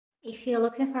If you're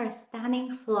looking for a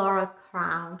stunning floral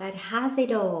crown that has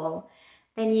it all,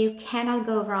 then you cannot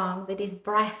go wrong with this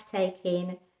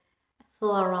breathtaking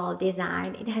floral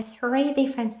design. It has three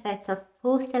different sets of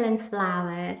porcelain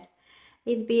flowers,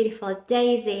 these beautiful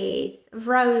daisies,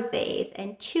 roses,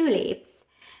 and tulips,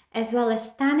 as well as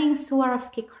stunning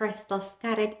Swarovski crystals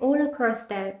scattered all across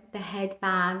the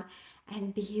headband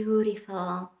and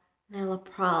beautiful little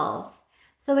pearls.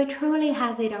 So it truly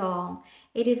has it all.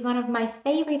 It is one of my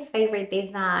favorite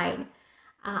design.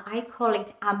 I call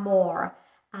it Amor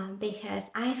because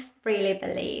I really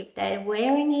believe that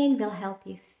wearing it will help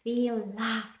you feel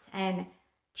loved and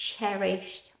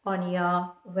cherished on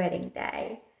your wedding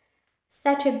day.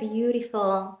 Such a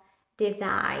beautiful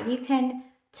design. You can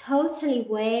totally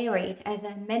wear it as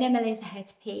a minimalist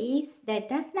headpiece that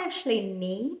doesn't actually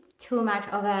need too much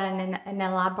of an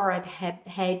elaborate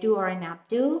hairdo or an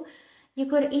updo. You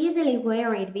could easily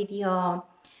wear it with your,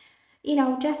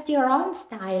 just your own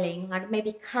styling, like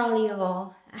maybe curl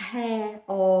your hair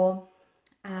or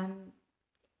um,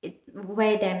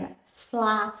 wear them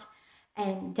flat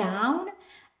and down.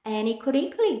 And it could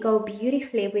equally go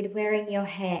beautifully with wearing your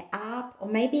hair up or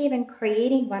maybe even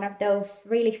creating one of those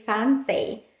really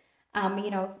fancy,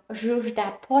 zhuzhed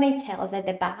up ponytails at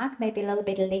the back, maybe a little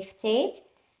bit lifted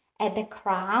at the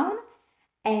crown,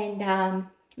 and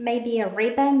maybe a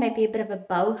ribbon, maybe a bit of a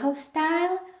boho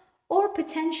style, or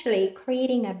potentially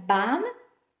creating a bun,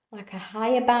 like a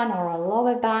higher bun or a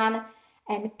lower bun,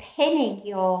 and pinning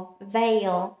your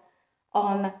veil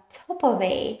on top of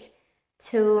it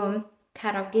to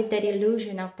kind of give that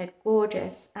illusion of that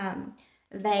gorgeous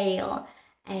veil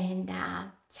and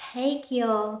take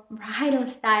your bridal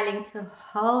styling to a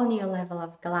whole new level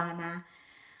of glamour.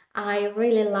 I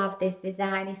really love this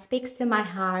design. It speaks to my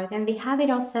heart, and we have it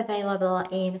also available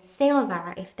in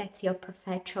silver if that's your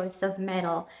preferred choice of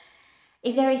metal.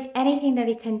 If there is anything that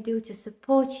we can do to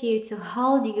support you, to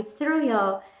hold you through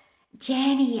your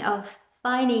journey of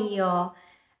finding your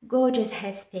gorgeous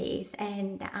headpiece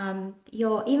and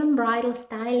your even bridal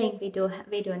styling, we do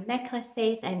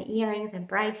necklaces and earrings and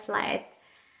bracelets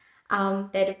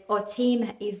that our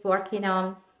team is working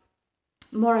on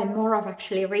more and more of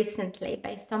actually recently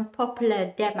based on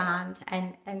popular demand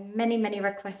and many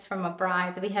requests from our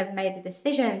brides. We have made the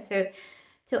decision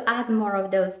to add more of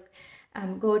those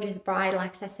gorgeous bridal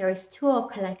accessories to our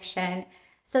collection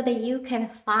so that you can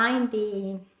find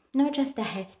the not just the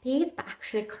headpiece but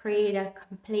actually create a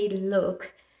complete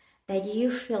look that you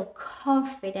feel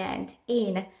confident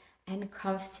in and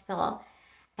comfortable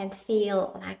and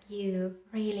feel like you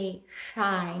really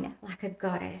shine like a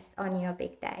goddess on your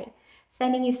big day.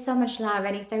 Sending you so much love,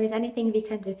 and if there is anything we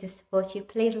can do to support you,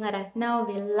 please let us know.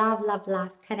 We love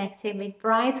connecting with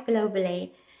brides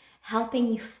globally, helping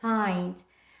you find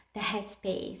the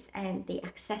headpiece and the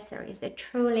accessories that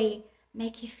truly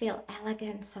make you feel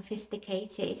elegant,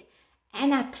 sophisticated,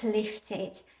 and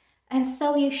uplifted. And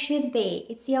so you should be.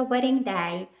 It's your wedding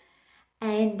day,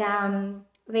 and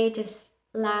we just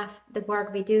love the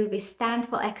work we do. We stand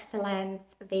for excellence.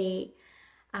 We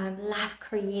love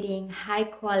creating high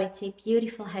quality,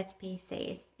 beautiful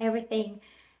headpieces. Everything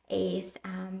is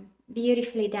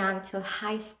beautifully done to a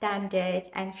high standard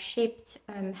and shipped,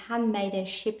 handmade and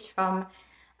shipped from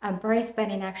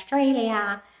Brisbane in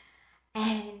Australia.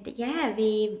 And yeah,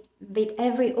 we with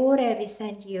every order we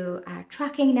send you a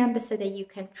tracking number so that you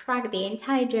can track the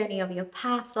entire journey of your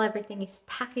parcel. Everything is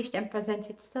packaged and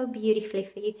presented so beautifully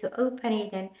for you to open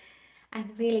it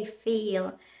and really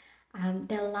feel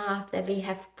the love that we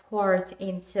have poured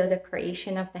into the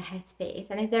creation of the headspace.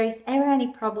 And if there is ever any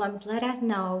problems, let us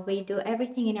know. We do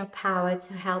everything in our power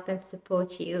to help and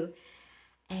support you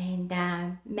and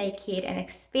make it an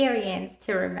experience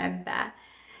to remember.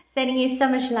 Sending you so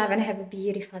much love and have a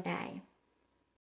beautiful day.